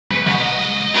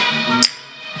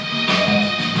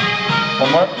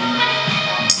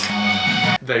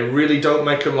somewhere. They really don't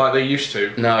make them like they used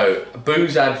to. No,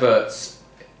 booze adverts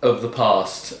of the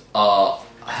past are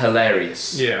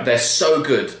hilarious. Yeah. They're so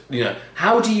good. You know,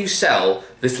 how do you sell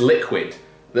this liquid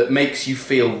that makes you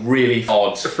feel really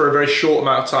odd For a very short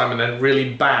amount of time and then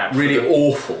really bad. really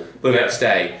awful the next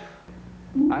day?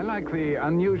 I like the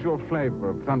unusual flavor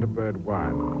of Thunderbird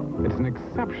wine. It's an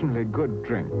exceptionally good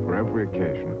drink for every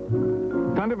occasion.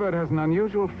 Thunderbird has an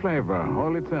unusual flavor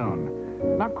all its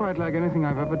own. Not quite like anything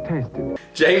I've ever tasted.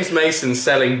 James Mason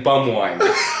selling bum wine.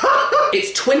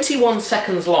 It's 21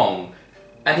 seconds long,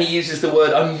 and he uses the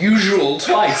word unusual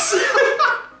twice.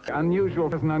 Unusual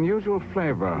has an unusual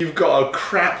flavor. You've got a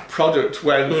crap product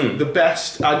when the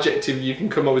best adjective you can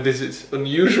come up with is it's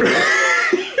unusual.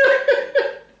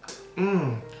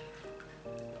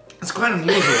 It's quite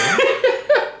unusual.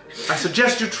 I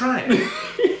suggest you try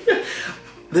it.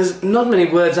 There's not many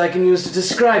words I can use to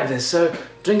describe this, so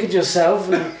drink it yourself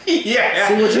and Yeah.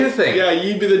 see what you think. Yeah,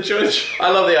 you be the judge.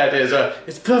 I love the idea as well.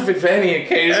 It's perfect for any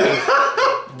occasion.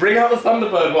 Bring out the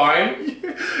Thunderbird wine.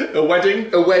 A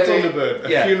wedding, Thunderbird.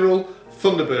 A funeral,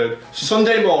 Thunderbird.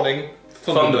 Sunday morning,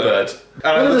 Thunderbird.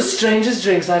 One of the strangest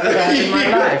drinks I've ever had in my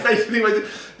life. Basically,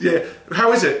 yeah.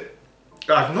 How is it?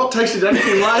 I've not tasted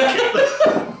anything like it.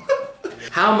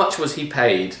 How much was he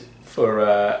paid for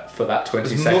that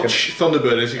 20 seconds? As much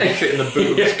Thunderbird as you can fit in the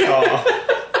boot of his car.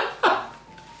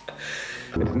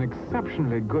 It's an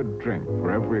exceptionally good drink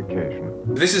for every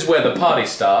occasion. This is where the party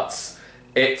starts.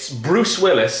 It's Bruce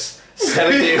Willis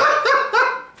selling you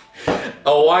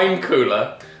a wine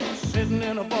cooler. Sitting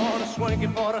in a bar, a swanky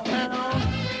part of town.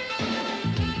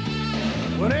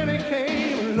 When Annie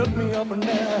came and looked me up and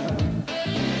down,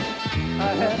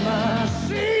 I had my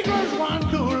Seagram's wine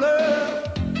cooler.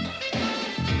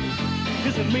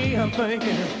 Kissing me, I'm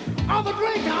thinking, of the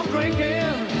drink I'm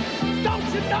drinking. Don't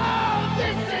you know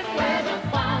this is where the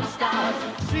fun starts?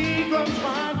 Seagram's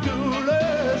wine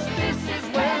coolers. This is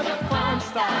where the fun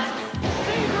starts.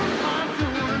 Seagram's wine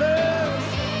coolers.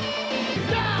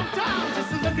 Downtown,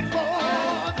 just looking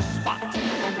for the spot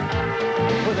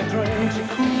where the drinks are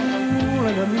cool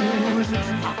and the music's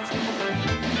hot.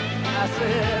 I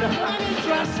said, honey,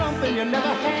 try something you never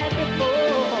had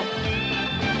before.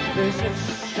 They said,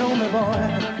 show me, boy,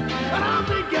 and I'll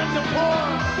begin to pour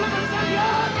lemons on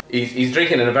your... He's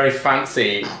drinking in a very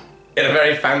fancy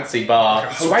bar,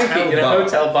 Like a swanky in a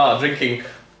hotel bar, drinking.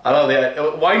 I love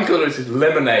the wine coolers is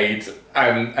lemonade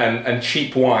and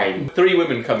cheap wine. 3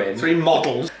 women come in. 3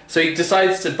 models. So he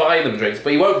decides to buy them drinks,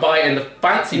 but he won't buy it in the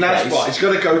fancy place. That's why he's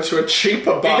got to go to a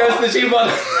cheaper bar. He goes to the cheap one.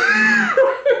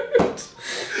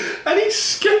 And he's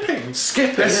skipping.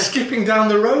 They're skipping down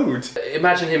the road.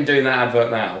 Imagine him doing that advert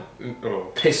now.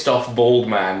 Oh. Pissed off bald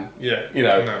man. Yeah. You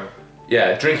know. No.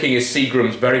 Yeah, drinking his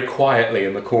Seagrams very quietly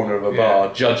in the corner of a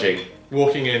bar, judging.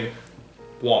 Walking in.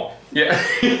 1. Yeah.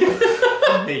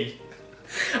 Me.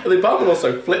 The barman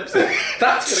also flips it.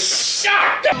 That's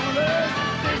gonna...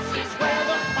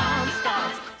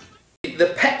 The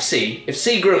Pepsi, if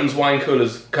Seagram's wine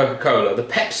coolers Coca-Cola, the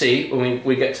Pepsi, when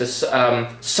we get to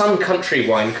Sun Country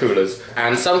wine coolers,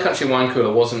 and Sun Country wine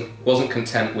cooler wasn't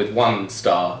content with 1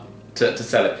 star to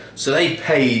sell it, so they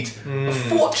paid a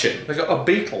fortune. They got a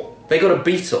Beetle. They got a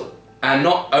Beetle, and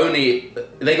not only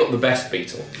they got the best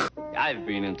Beetle. I've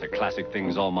been into classic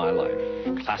things all my life.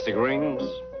 Classic rings,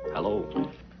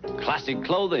 hello. Classic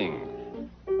clothing,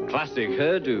 classic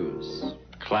hairdos,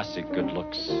 classic good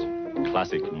looks.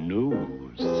 Classic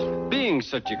news. Being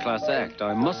such a class act,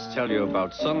 I must tell you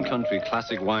about Sun Country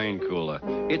Classic Wine Cooler.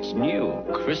 It's new,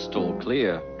 crystal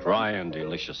clear, dry and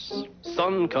delicious.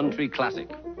 Sun Country Classic.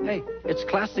 Hey, it's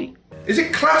classy. Is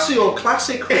it classy or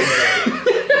classic?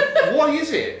 What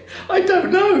is it? I don't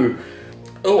know.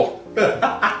 Oh,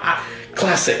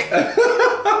 classic.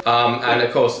 And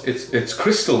of course, it's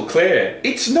crystal clear.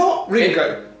 It's not,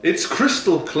 Ringo. It's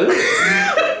crystal clear.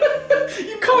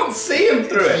 You can't see him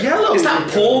through it. Yellow. Is that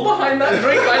Paul behind that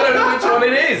drink? I don't know which one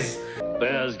it is.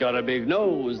 Bear's got a big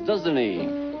nose, doesn't he?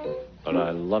 But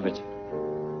I love it.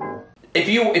 If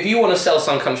you want to sell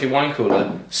Sun Country wine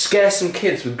cooler, scare some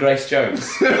kids with Grace Jones.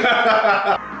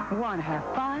 Want to have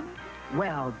fun?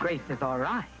 Well, Grace is all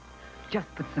right.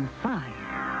 Just put some fun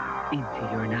into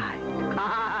your night.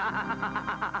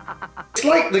 It's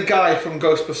like the guy from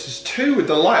Ghostbusters 2 with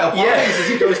the light up eyes as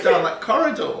he goes down that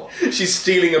corridor. She's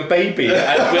stealing a baby with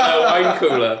a wine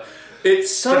cooler.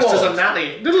 It's so Just as odd. a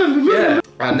nanny. Yeah.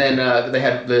 And then they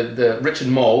had the Richard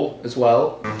Moll as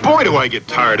well. Boy, do I get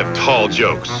tired of tall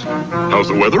jokes. How's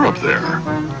the weather up there?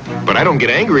 But I don't get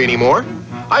angry anymore.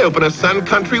 I open a Sun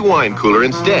Country wine cooler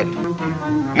instead.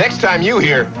 Next time you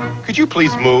hear, could you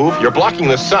please move? You're blocking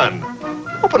the sun.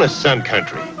 Open a Sun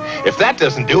Country. If that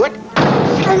doesn't do it,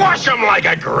 squash them like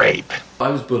a grape. I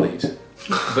was bullied,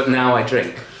 but now I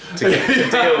drink to deal with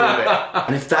it.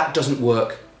 And if that doesn't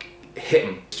work, hit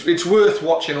them. It's worth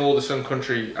watching all the Sun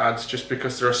Country ads just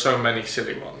because there are so many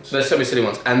silly ones. There's so many silly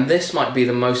ones, and this might be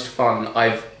the most fun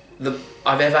I've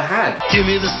ever had. Give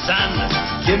me the sun,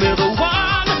 give me the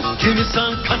wine, give me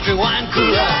some country wine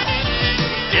cooler.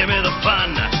 Give me the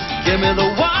fun, give me the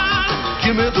wine,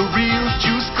 give me the real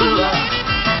juice cooler.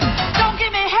 Don't give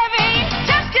me heavy,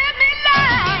 just give me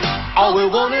light. All we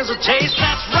want is a taste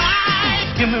that's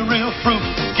right. Give me real fruit,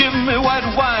 give me white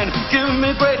wine, give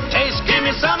me great taste, give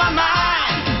me some of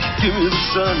mine. Give me the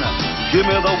sun, give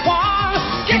me the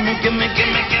wine, give me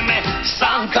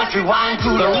Sun Country wine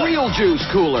cooler. The real juice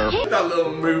cooler. That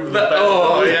little move.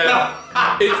 Oh yeah,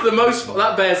 it's the most.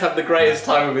 That bear's had the greatest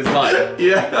time of his life.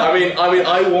 Yeah. I mean,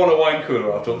 I want a wine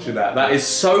cooler after watching that. That is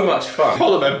so much fun.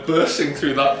 Polar bear bursting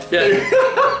through that. Yeah.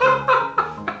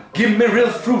 Give me real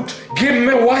fruit. Give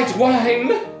me white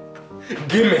wine.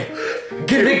 Gimme.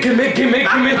 Gimme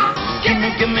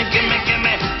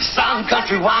Sun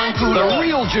Country wine cooler. The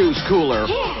real juice cooler.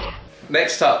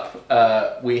 Next up,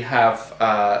 we have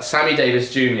Sammy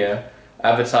Davis Jr.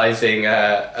 advertising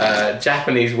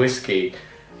Japanese whiskey,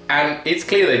 and it's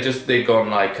clear they've gone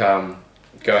like, go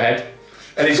ahead,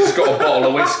 and he's just got a bottle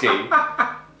of whiskey,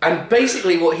 and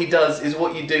basically what he does is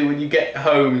what you do when you get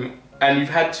home and you've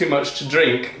had too much to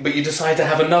drink, but you decide to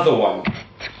have another one.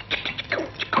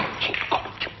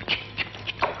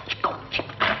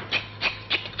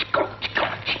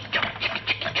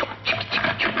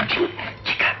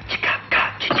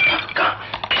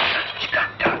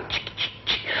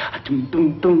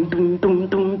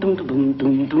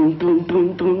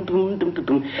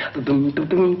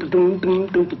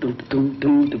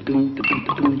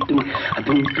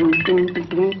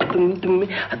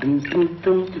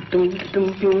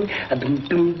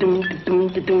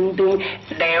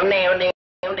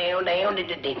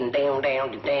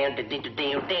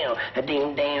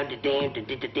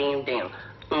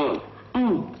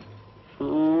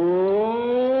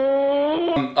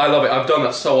 I love it. I've done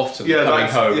that so often. Yeah, coming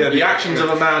home. Yeah, the actions of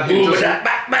a man who doesn't.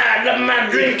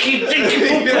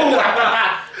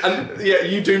 And yeah,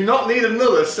 you do not need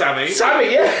another, Sammy.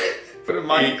 Sammy, yeah. One of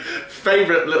my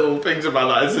favourite little things about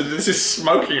that is this is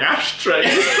smoking ashtray.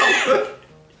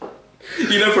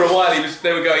 You know, for a while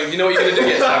they were going, you know what you're going to do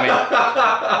yet, Sammy?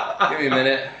 Give me a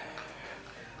minute.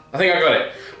 I think I got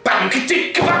it.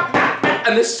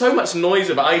 And there's so much noise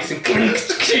of ice and clink,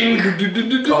 clink.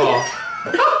 Oh.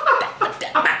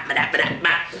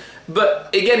 But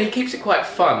again, he keeps it quite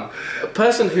fun. A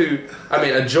person who, I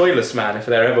mean, a joyless man, if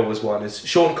there ever was one, is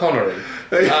Sean Connery.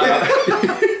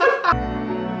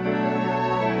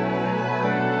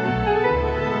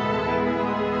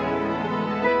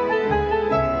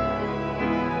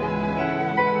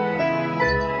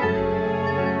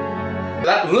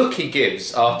 That look he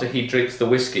gives after he drinks the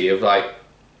whiskey of like,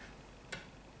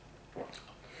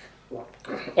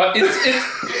 well,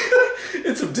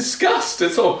 it's of disgust.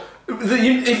 It's all.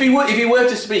 If he were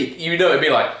to speak, you know, it'd be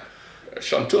like,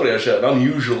 Suntory has an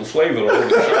unusual flavour.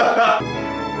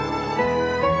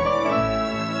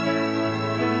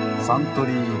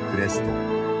 Suntory Bristol,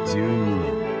 12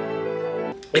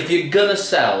年. If you're gonna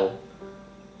sell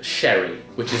sherry,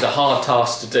 which is a hard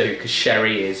task to do because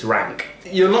sherry is rank,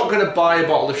 you're not going to buy a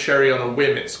bottle of sherry on a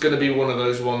whim. It's going to be one of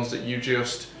those ones that you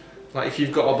just, like, if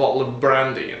you've got a bottle of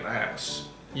brandy in the house,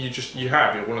 you're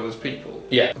one of those people.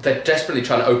 Yeah, they're desperately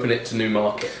trying to open it to new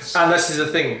markets. And this is the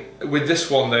thing, with this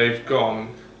one they've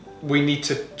gone, we need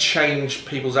to change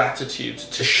people's attitudes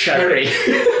to sherry.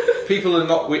 People are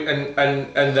not,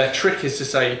 and their trick is to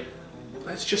say,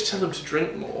 let's just tell them to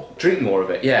drink more. Drink more of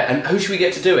it, yeah. And who should we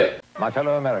get to do it? My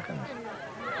fellow Americans,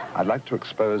 I'd like to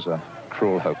expose a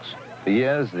cruel hoax. For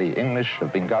years, the English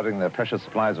have been guarding their precious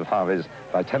supplies of Harvey's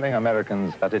by telling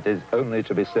Americans that it is only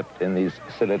to be sipped in these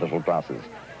silly little glasses.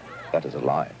 That is a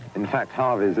lie. In fact,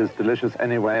 Harvey's is delicious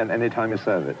anyway and any time you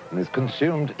serve it, and is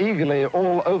consumed eagerly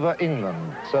all over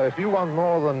England. So if you want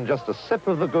more than just a sip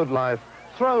of the good life,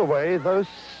 throw away those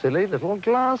silly little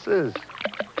glasses.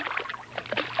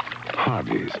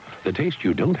 Harvey's, the taste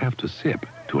you don't have to sip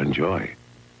to enjoy.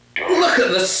 Look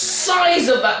at the size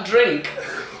of that drink.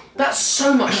 That's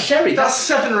so much sherry. That's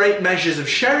 7 or 8 measures of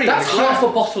sherry. That's half a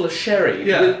bottle of sherry.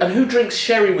 Yeah. And who drinks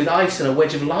sherry with ice and a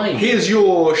wedge of lime? Here's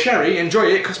your sherry, enjoy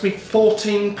it. It cost me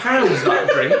 £14, that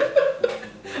drink.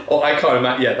 Oh, I can't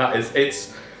imagine. Yeah, that is,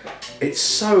 it's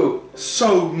so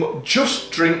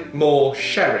just drink more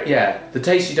sherry. Yeah, the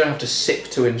taste you don't have to sip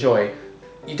to enjoy.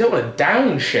 You don't want to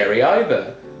down sherry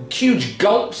either. Huge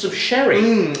gulps of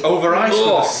sherry. Over ice with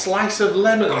a slice of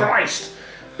lemon. Christ.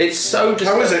 It's so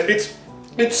just. How is it?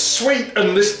 It's sweet,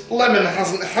 and this lemon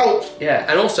hasn't helped. Yeah,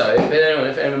 and also,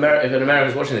 if an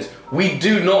American's watching this, we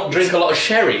do not drink a lot of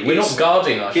sherry. We're not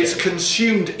guarding our sherry. It's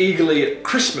consumed eagerly at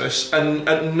Christmas, and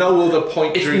at no other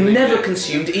point during the year. It's never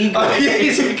consumed eagerly.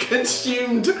 It's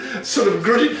consumed sort of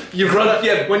grudging.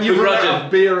 When you've run out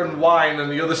of beer and wine and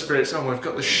the other spirits, oh, we've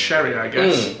got the sherry, I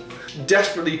guess.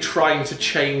 Desperately trying to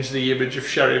change the image of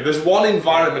sherry. If there's one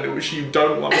environment in which you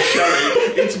don't want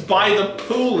sherry, it's by the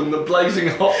pool in the blazing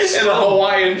hot sun. In a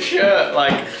Hawaiian shirt,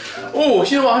 like, oh,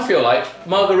 you know what I feel like?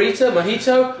 Margarita,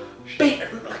 mojito,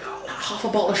 half a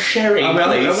bottle of sherry,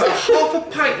 please. Half a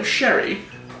pint of sherry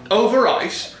over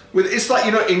ice. It's like,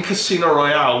 you know, in Casino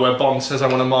Royale where Bond says, I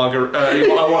want a martini, and you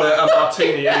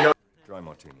go, Dry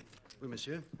martini. Oui,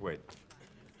 monsieur. Wait.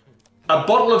 A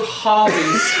bottle of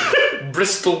Harvey's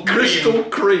Bristol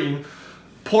cream.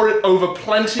 Pour it over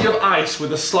plenty of ice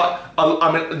with a slight.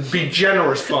 I mean, be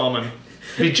generous, barman.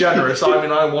 Be generous. I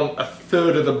mean, I want a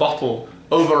third of the bottle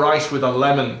over ice with a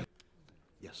lemon.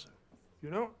 Yes, sir. You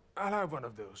know, I'll have one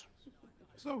of those.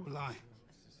 So will I.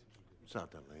 It's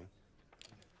not that late.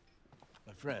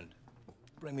 My friend,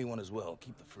 bring me one as well.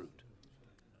 Keep the fruit.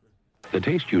 The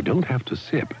taste you don't have to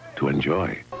sip to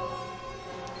enjoy.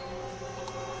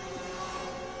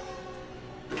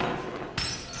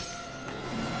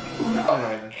 Oh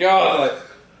my god!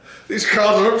 These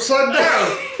cards are upside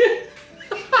down.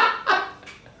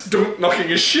 Don't knocking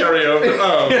his sherry over.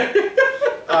 Oh,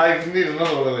 I need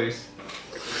another one of these.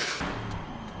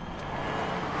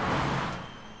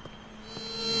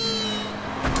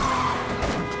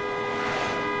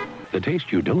 The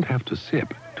taste you don't have to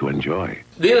sip to enjoy.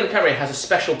 Leonardo DiCaprio has a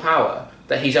special power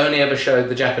that he's only ever showed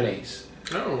the Japanese.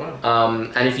 Oh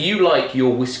wow! And if you like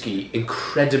your whiskey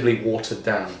incredibly watered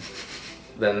down,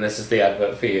 then this is the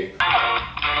advert for you.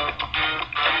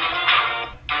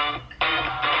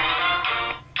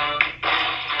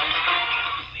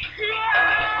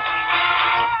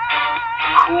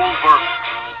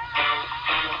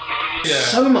 Yeah.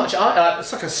 So much.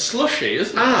 It's like a slushy,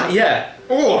 isn't it? Ah, yeah.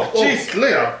 Oh, jeez,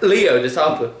 Leo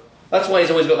DiCaprio. That's why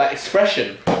he's always got that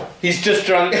expression. He's just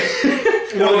drunk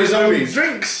one of his own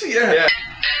drinks. Yeah.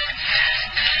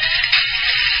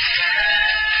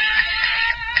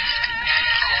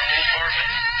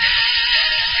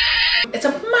 It's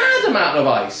a mad amount of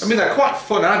ice. I mean, they're quite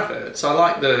fun adverts. I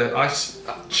like the ice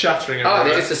chattering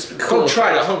everywhere. It's a cool.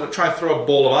 Try it at home, but try and throw a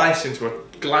ball of ice into a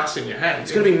glass in your hand.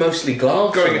 It's going to be mostly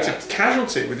glass. Going into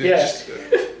casualty with you.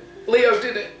 Leo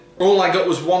did it. All I got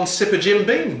was one sip of Jim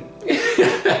Beam.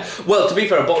 Well, to be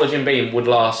fair, a bottle of Jim Beam would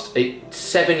last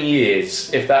 7 years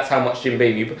if that's how much Jim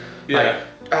Beam you. Yeah.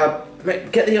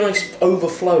 Get the ice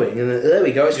overflowing, and there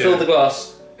we go. It's filled the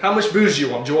glass. How much booze do you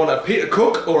want? Do you want a Peter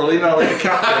Cook or a Leonardo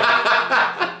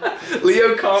DiCaprio?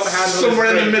 Leo can't handle somewhere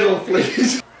in the middle,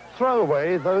 please. Throw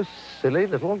away those silly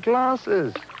little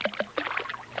glasses.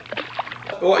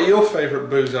 What are your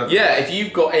favourite booze? Yeah, if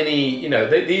you've got any, you know,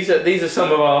 these are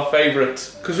some of our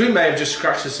favourites. Because we may have just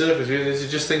scratched the surface. These are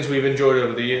just things we've enjoyed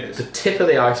over the years. The tip of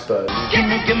the iceberg.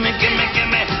 Gimme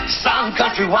Sun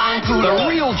Country Wine Cooler. The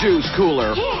real juice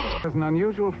cooler. It has an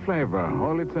unusual flavor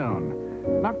all its own.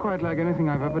 Not quite like anything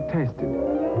I've ever tasted.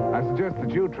 I suggest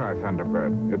that you try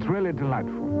Thunderbird. It's really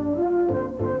delightful.